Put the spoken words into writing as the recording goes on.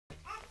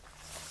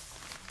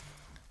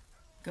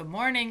Good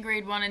morning,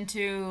 grade 1 and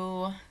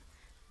 2.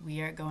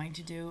 We are going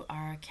to do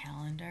our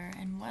calendar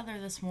and weather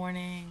this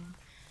morning.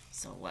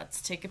 So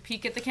let's take a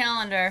peek at the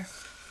calendar.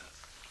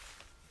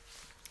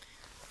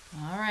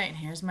 All right,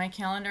 here's my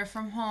calendar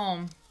from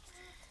home.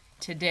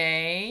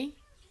 Today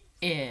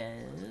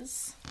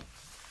is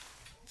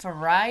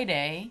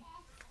Friday,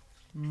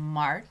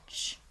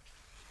 March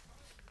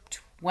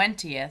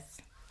 20th,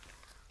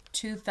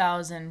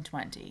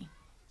 2020.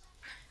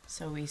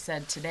 So we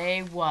said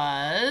today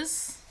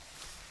was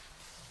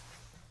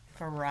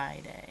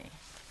Friday.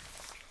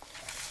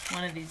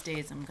 One of these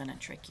days I'm gonna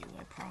trick you,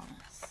 I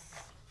promise.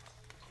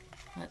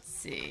 Let's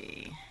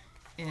see.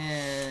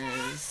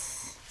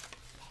 Is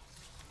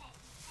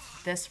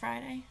this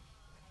Friday?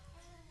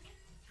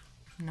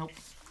 Nope.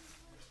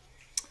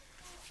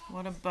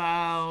 What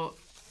about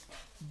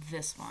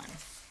this one?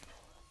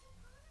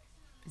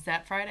 Is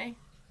that Friday?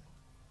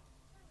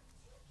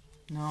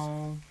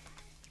 No.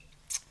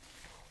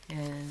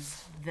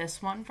 Is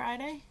this one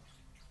Friday?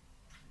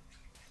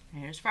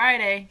 Here's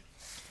Friday.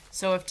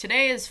 So if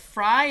today is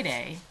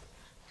Friday,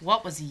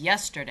 what was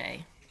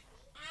yesterday?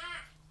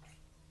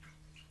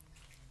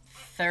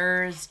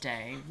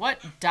 Thursday. What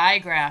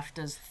digraph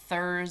does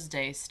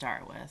Thursday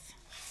start with?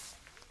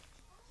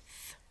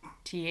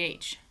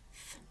 TH.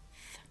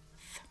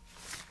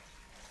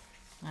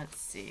 Let's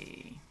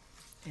see.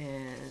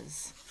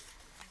 Is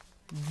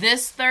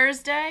this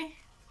Thursday?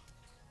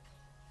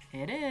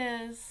 It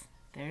is.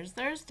 There's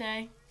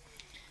Thursday.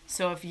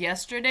 So if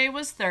yesterday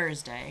was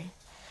Thursday,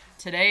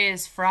 today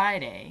is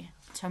Friday,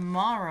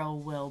 tomorrow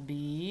will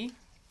be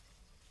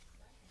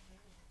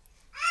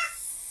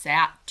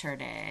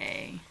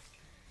Saturday.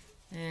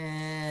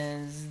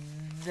 Is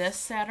this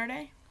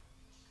Saturday?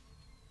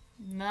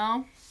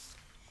 No.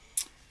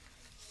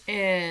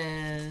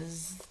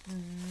 Is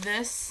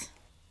this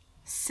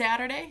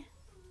Saturday?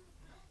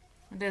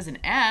 There's an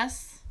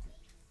S.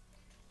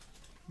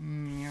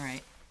 You're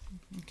right.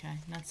 Okay,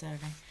 not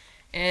Saturday.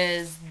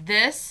 Is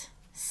this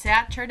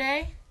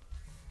Saturday?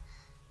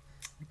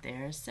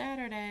 There's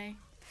Saturday.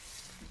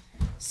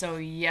 So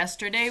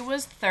yesterday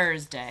was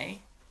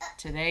Thursday.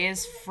 Today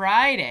is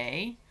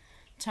Friday.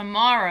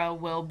 Tomorrow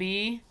will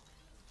be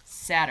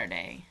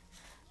Saturday.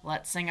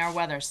 Let's sing our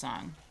weather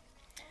song.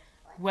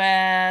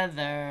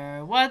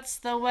 Weather, what's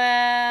the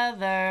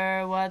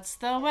weather? What's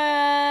the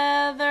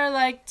weather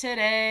like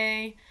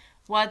today?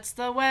 What's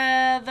the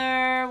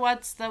weather?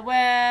 What's the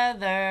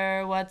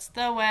weather? What's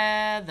the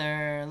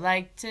weather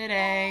like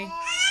today?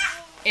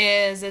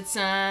 Is it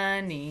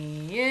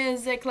sunny?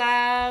 Is it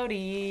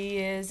cloudy?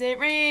 Is it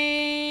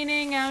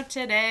raining out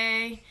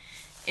today?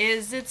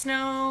 Is it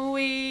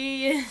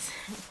snowy?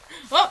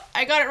 Oh,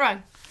 I got it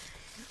wrong.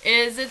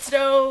 Is it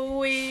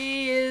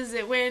snowy? Is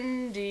it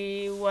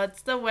windy?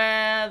 What's the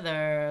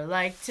weather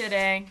like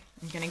today?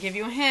 I'm going to give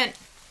you a hint.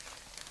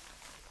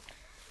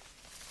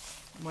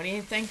 What do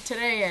you think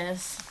today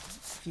is?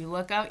 If you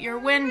look out your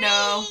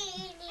window.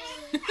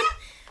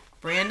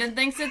 Brandon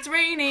thinks it's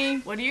rainy.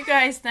 What do you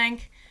guys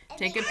think?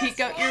 Take a peek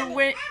out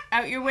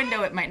your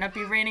window. It might not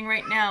be raining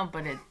right now,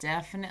 but it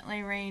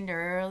definitely rained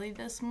early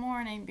this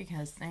morning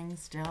because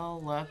things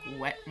still look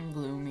wet and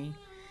gloomy.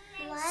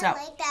 Well, I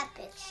like that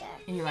picture.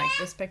 You like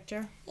this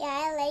picture? Yeah,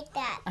 I like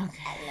that.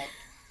 Okay.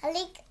 I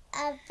like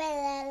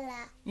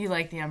umbrella. You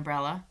like the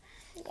umbrella?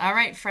 Yeah. All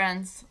right,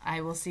 friends.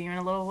 I will see you in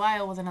a little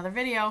while with another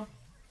video.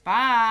 Bye.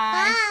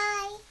 Bye.